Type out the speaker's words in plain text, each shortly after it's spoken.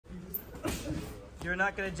You're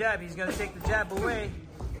not gonna jab. He's gonna take the jab away.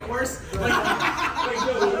 Worse. Yo,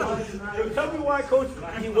 tell me why coach,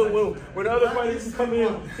 when other fighters come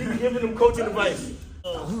in, he's giving them coaching advice.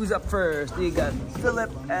 Who's up first? You got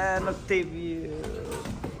Philip and Octavio. You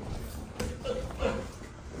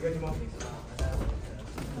got your mouthpiece?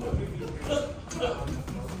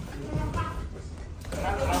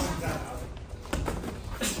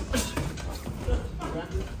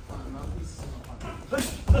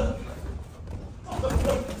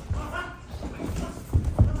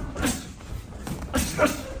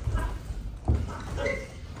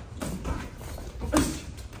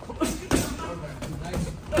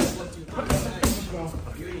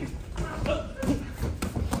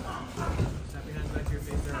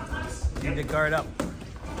 Need to guard up.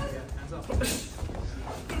 Hands up.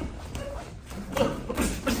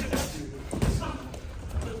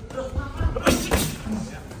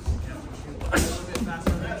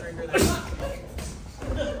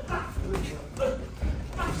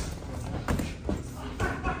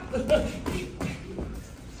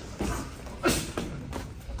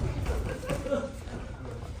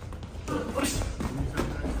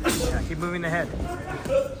 Yeah, keep moving the head.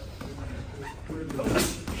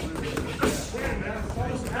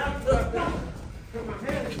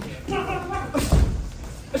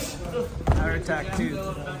 Counter attack too.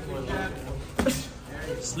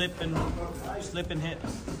 Slip and hit.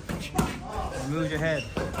 Move your head.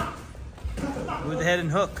 Move the head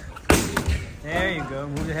and hook. There you go.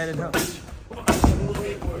 Move the head and hook.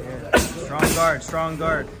 Yeah. Strong guard. Strong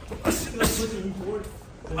guard.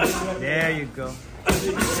 There you go.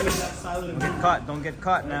 Don't get caught. Don't get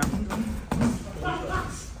caught now.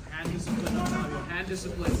 Hand discipline. Hand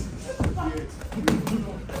discipline.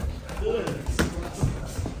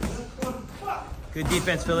 Good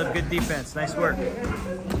defense, Philip. Good defense. Nice work.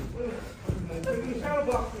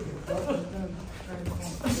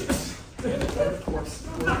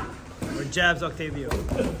 Or jabs, Octavio.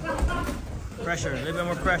 Pressure. A little bit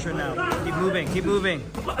more pressure now. Keep moving. Keep moving.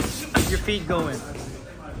 Keep your feet going.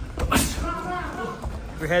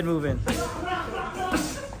 Keep your head moving.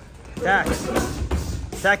 Attack.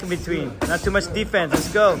 Attack in between. Not too much defense. Let's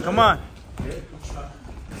go. Come on.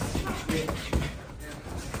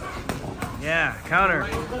 Yeah, counter.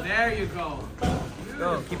 There you go.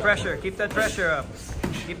 Go. Keep pressure. Keep that pressure up.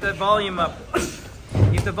 Keep that volume up.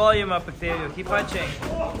 Keep the volume up, Octavio. Keep punching.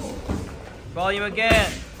 Volume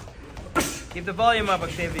again. Keep the volume up,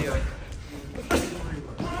 Octavio.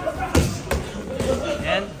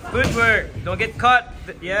 And footwork. Don't get caught.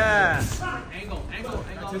 Yeah. Angle.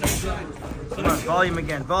 Come on. Volume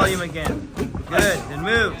again. Volume again. Good. Then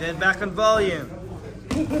move. Then back on volume.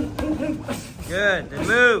 Good. Then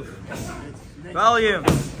move. Volume.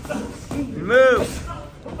 Then move.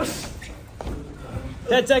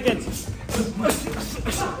 10 seconds.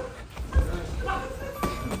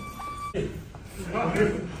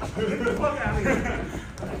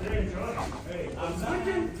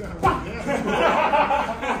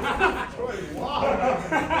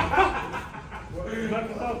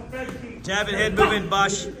 Jab and head movement,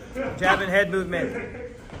 Bosch. Jab and head movement.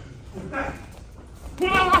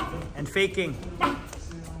 And faking.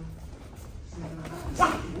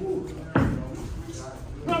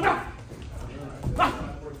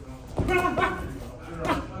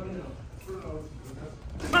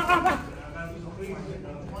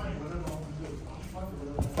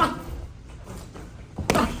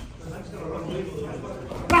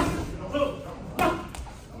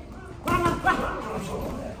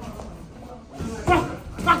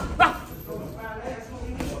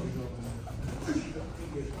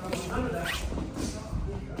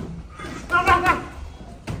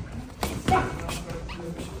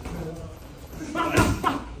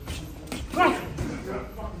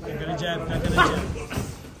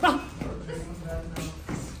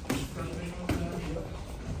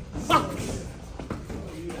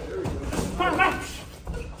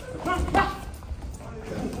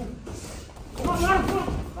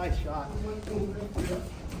 Nice shot.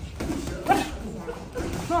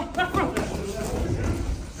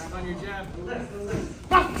 Back on your jab.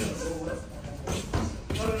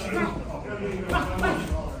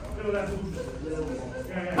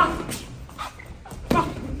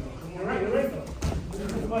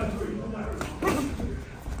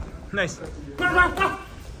 Nice.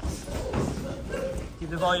 Keep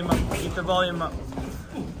the volume up. Keep the volume up.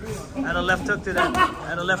 Add a left hook to that.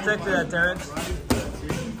 Add a left hook to that, Terrence.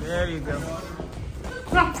 There you go.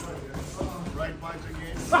 Right punch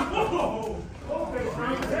again.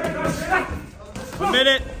 1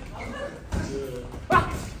 minute.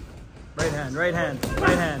 Right hand, right hand,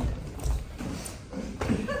 right hand.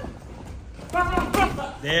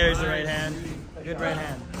 There's the right hand. Good right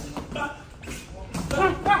hand.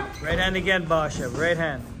 Right hand again, Basha. Right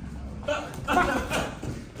hand.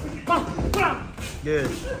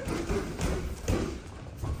 Good.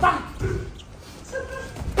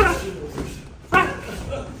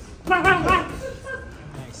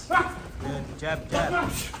 Nice. Good. Jab,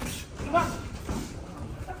 jab.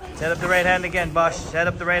 Set up the right hand again, Bosch. Set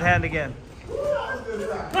up the right hand again.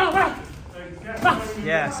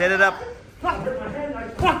 Yeah, set it up.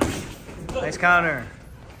 Nice counter.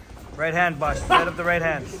 Right hand, Bosch. Set up the right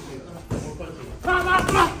hand.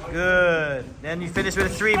 Good. Then you finish with a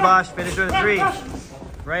 3, Bosch. Finish with a 3.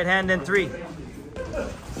 Right hand, then 3.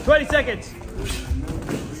 20 seconds.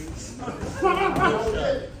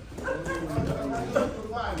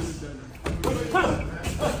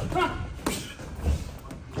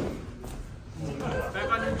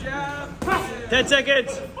 Back on your jab. 10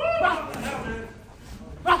 seconds.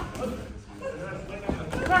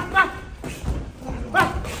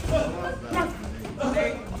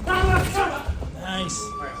 Nice.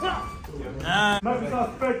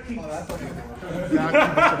 Microsoft spreadsheets.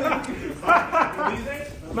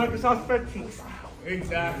 Microsoft spreadsheets.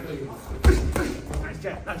 Exactly. Nice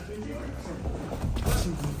jab. Nice.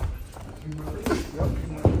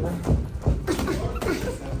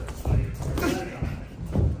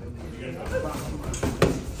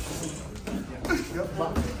 Yep,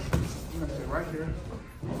 box. I'm gonna sit right here.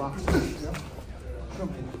 Box. Yep.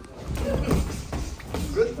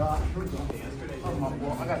 Good job. Here we go. Oh, my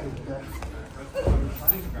boy. I got to do that. I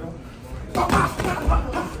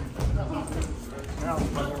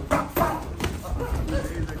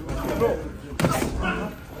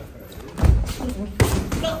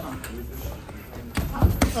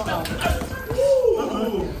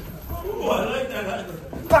like that.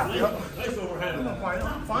 Nice overhand. I'm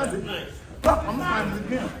gonna find it. I'm gonna find it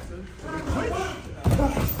again.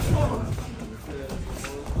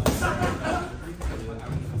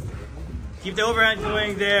 Keep the overhand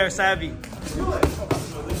going there, Savvy.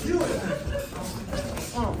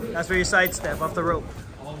 That's where you sidestep off the rope.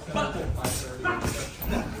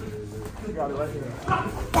 You got it right here.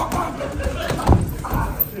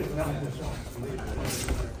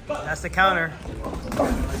 That's the counter.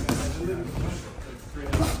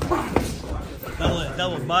 Double it,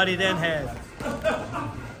 double. Body then head.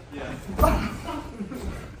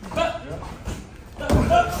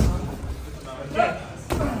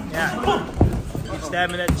 Yeah. Keep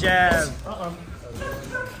stabbing that jab.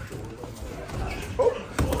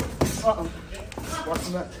 Watch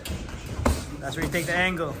that. That's where you take the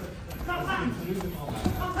angle.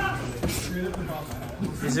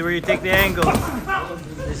 This is where you take the angle.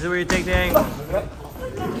 This is where you take the angle.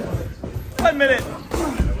 1 minute.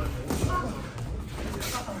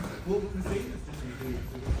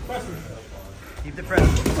 Keep the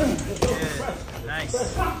pressure. Good.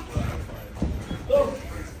 Nice.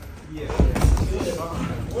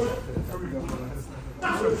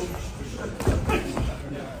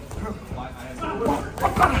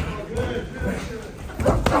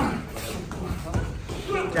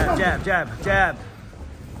 Jab, jab, jab, jab.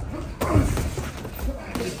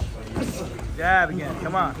 Jab again.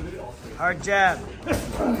 Come on. Hard jab.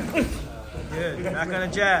 Good. Back on a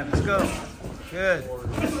jab. Let's go. Good.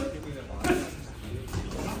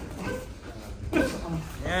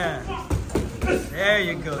 Yeah. There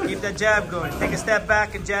you go. Keep that jab going. Take a step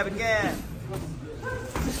back and jab again.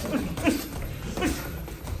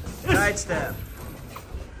 Side step.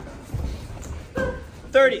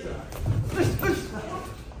 30.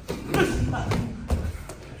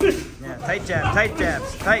 Yeah, tight jab, tight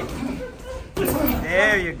jabs, tight.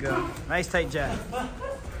 There you go. Nice tight jab.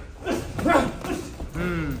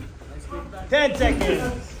 10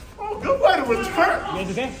 seconds. Oh, good way to return. You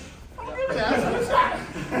guys okay?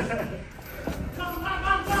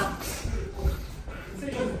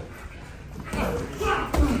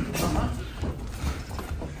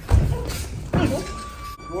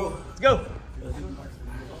 Let's go.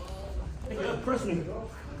 Press me.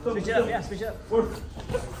 Switch it up, yeah, switch it up. Work.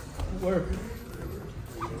 Work.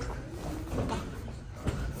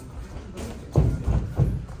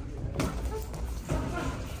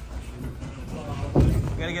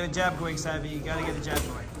 You gotta get a jab going, Savvy. You gotta get a jab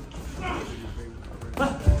going.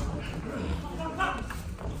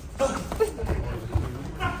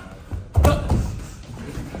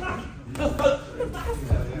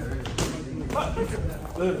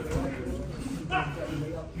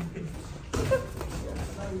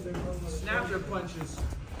 Snap your punches.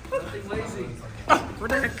 Nothing lazy. Where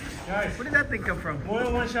did that thing come from? One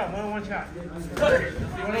on one shot. One on one shot.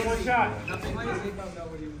 One on one shot. Nothing lazy.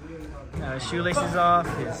 His shoelaces off,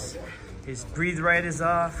 his His breathe right is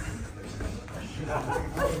off.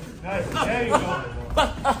 Nice. There you go.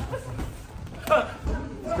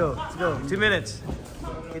 Let's go. Let's go. 2 minutes.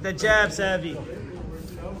 Get that jab, Savvy.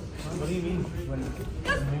 What do you mean?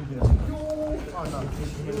 Oh, no.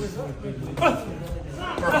 We was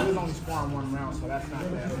only sparring 1 round, so that's not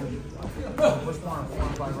bad. We're sparring 4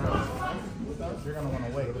 and 5 rounds. You're going to want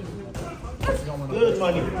to wait. Good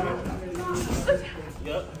money.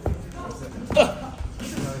 Yep.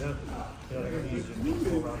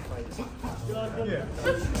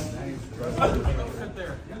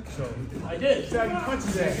 I did. Savvy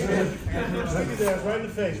punches that. Look at that, right in the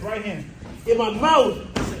face, right hand. In my mouth.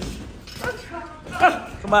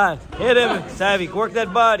 Come on. Hit him, Savvy. Work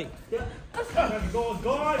that body.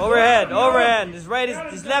 Guard. Overhead. Overhand. His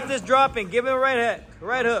left is dropping. Give him a right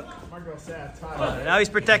hook. My girl Sav tired. Now he's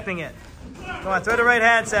protecting it. Come on. Throw the right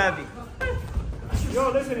hand, Savvy.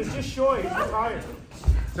 Yo, listen, it's just short. He's tired.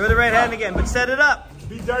 Throw the right hand again, but set it up.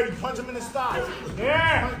 Be dirty. Punch him in his thigh.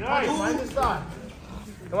 Yeah. Punch Nice. him right in his thigh.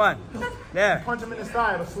 Come on. There. Punch him in his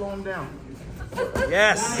thigh. It'll slow him down.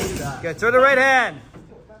 Yes. Good. Throw the right hand.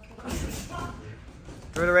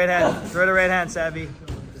 Throw the right hand. Throw the right hand, Savvy.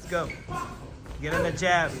 Let's go. Get on the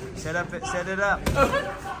jab. Set it up.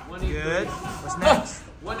 Good. What's next?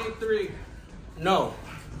 183. No.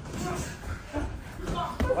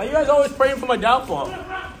 Why you guys always praying for my downfall?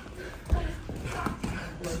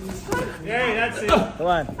 Yeah, that's it. Come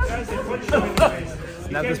on. That's it. Punch him in the face.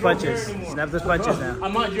 Snap those punches. Snap those punches now.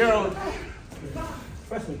 I'm not Gerald.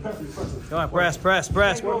 Come on. Press.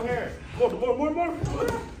 Go here. More.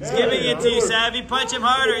 He's giving it to you, Savvy. Punch him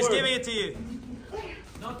harder. He's giving it to you.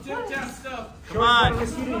 No tip-tap stuff. Come on.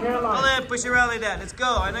 Receding hairline. Hold it. Push it around like that. Let's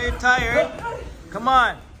go. I know you're tired. Come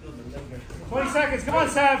on. 20 seconds. Come on,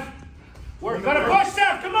 Sav. Work. Gotta push,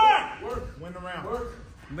 Sav. Come on. Win the round.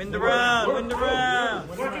 Win the round. Win the round.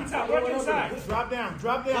 Work inside. Work inside. Drop down.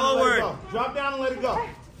 Drop down. Forward. And let it go. Drop down and let it go.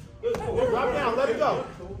 Drop down. Let it go.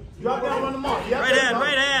 Drop down. Run them off. Yep, Right let it hand. go.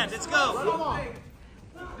 Right hand. Let's Run go. them off.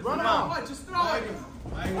 Run them off. What? Just throw it.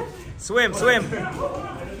 Swim.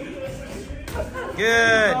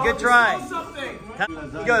 Good try. Something.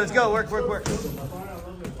 Let's go. Work.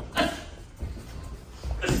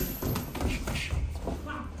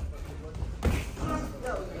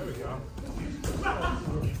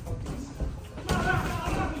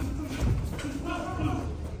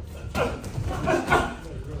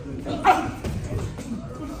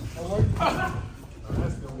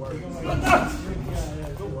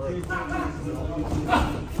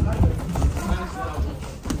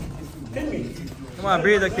 Come on,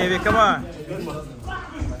 breathe, Octavia. Come on.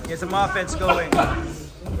 Get some offense going. Keep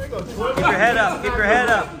your head up. Keep your head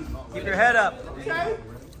up. Keep your head up. Yeah.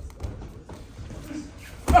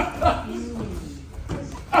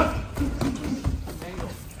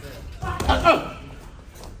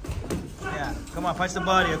 Come on, punch the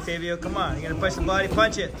body, Octavio. Come on. You're gonna punch the body.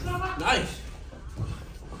 Punch it. Nice.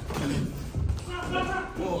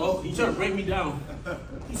 Whoa, he's trying to break me down.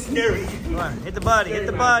 He's scary. Come on, hit the body. Hit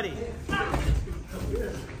the body.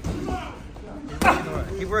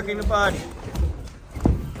 Keep working the body.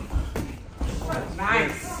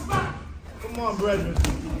 Nice. Come on, brethren.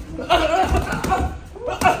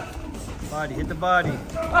 Body. Hit the body.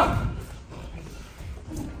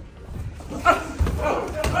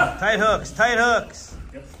 Tight hooks. Tight hooks.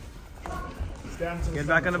 Get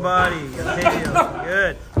back on the body. Octavio.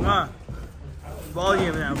 Good. Come on.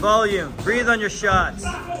 Volume now. Volume. Breathe on your shots.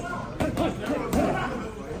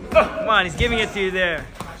 Come on. He's giving it to you there.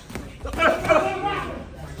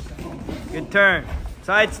 Good turn.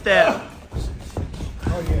 Side step.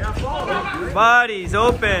 Body's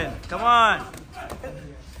open. Come on.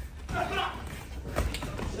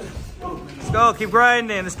 Let's go. Keep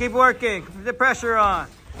grinding. Let's keep working. Keep the pressure on.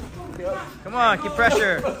 Come on. Keep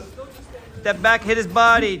pressure. Step back. Hit his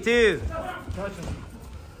body too.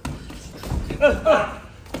 Keep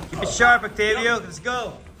it sharp, Octavio. Let's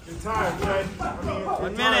go. You're tired, Trey. You're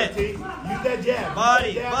 1 tired, minute. T. Use that jab. Body,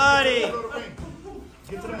 Use that jab. body.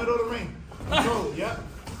 Get to the middle of the ring. Control it, yep.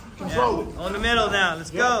 Control it. On the middle now.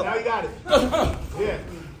 Let's Yep, go. now you got it. Yeah.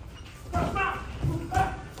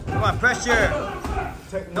 Come on, pressure.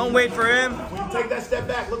 Don't wait for him. When you take that step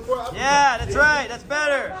back, look for it. Yeah, that's right. That's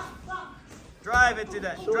better. Drive it to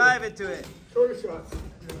that. Drive it to it. Shorter shots.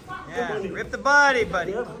 Yeah. Rip the body,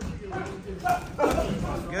 buddy.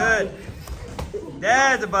 Good.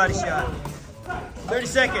 There's a body shot. 30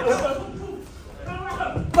 seconds.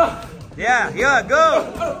 Yeah,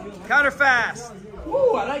 go. Counter fast.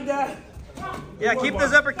 Ooh, I like that. Yeah, keep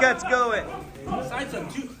those uppercuts going. Sides up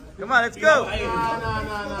too. Come on, let's go.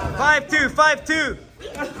 Nah. 5-2, 5-2.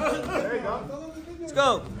 There you go. Let's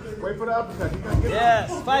go. Wait for the uppercut. You gotta get Yes,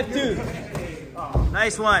 5-2.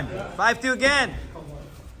 Nice one. 5-2 again.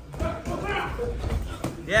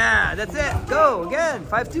 Yeah, that's it. Go again.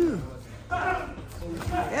 5-2.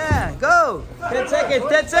 Yeah, go. 10 seconds.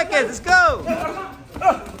 10 seconds. Let's go.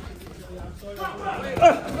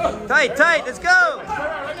 Tight, tight. Let's go.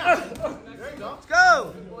 Let's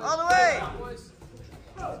go. All the way.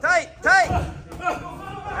 Tight, tight.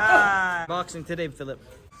 Ah. Boxing today, Philip.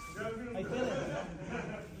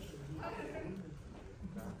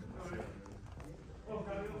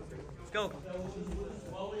 Let's go.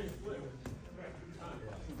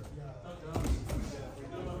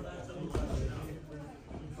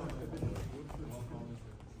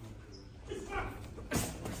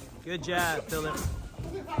 Good jab, Philip.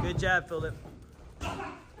 Good jab, Philip.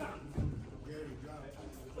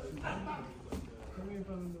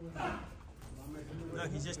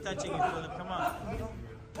 Look, he's just touching you, Philip. Come on.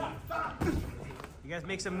 You guys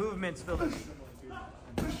make some movements, Philip.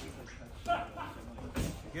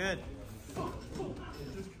 Good.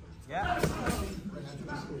 Yeah.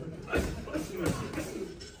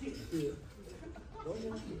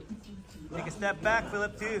 Take a step back,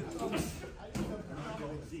 Philip, too.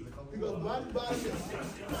 You go body,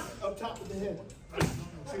 up top of the head.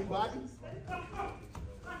 See body?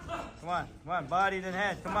 Come on, body then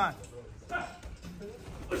head, come on.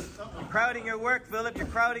 You're crowding your work, Philip, you're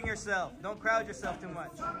crowding yourself. Don't crowd yourself too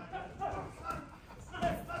much.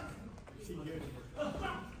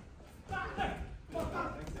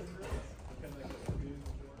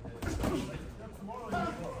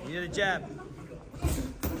 You did a jab.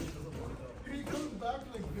 He comes back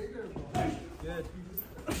like bigger, bro. Good.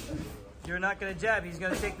 You're not going to jab, he's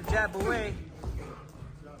going to take the jab away.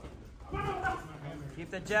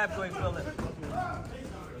 Keep that jab going, Philip.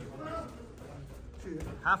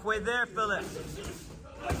 Halfway there, Philip.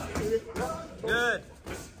 Good.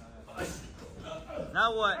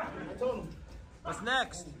 Now what? I told him. What's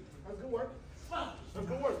next? That's good work. That's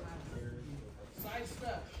good work. Side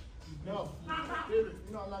step. No. David,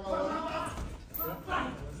 you know I'm not gonna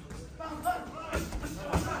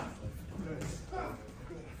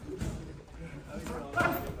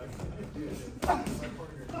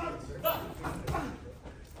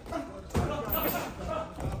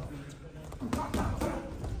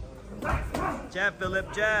Jab,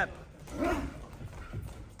 Philip, jab.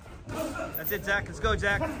 That's it, Zach. Let's go,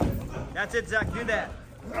 Zach. That's it, Zach. Do that.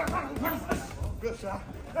 Good shot.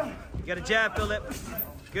 You got a jab, Philip.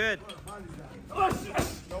 Good. Let's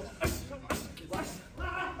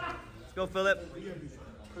go, Philip.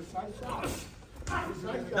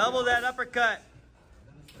 Double that uppercut.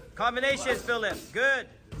 Combinations, Philip. Good.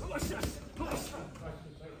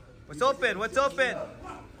 What's open? What's open?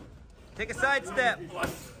 Take a side step.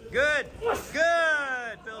 Good.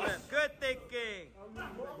 Good, Philip. Good thinking.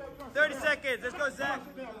 30 seconds. Let's go, Zach.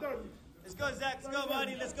 Let's go, Zach. Let's go,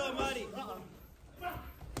 Marty. Let's go, Marty.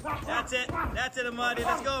 That's it. That's it, Amadi.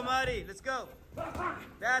 Let's go, Amadi. Let's go.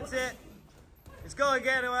 That's it. Let's go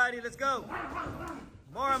again, Amadi. Let's go.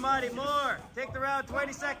 More, Amadi. More. Take the round.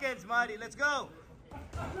 20 seconds, Amadi. Let's go.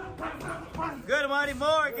 Good, Amadi.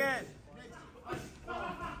 More again.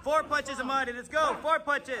 4 punches, Amadi. Let's go. 4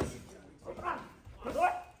 punches.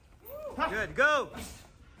 Good. Go.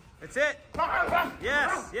 That's it.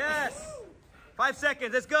 Yes. Yes. 5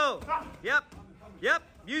 seconds. Let's go. Yep. Yep.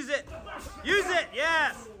 Use it. Use it.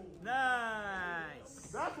 Yes.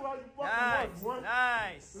 Nice. That's why you fucking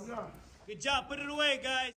Nice. Nice. Good job. Put it away, guys.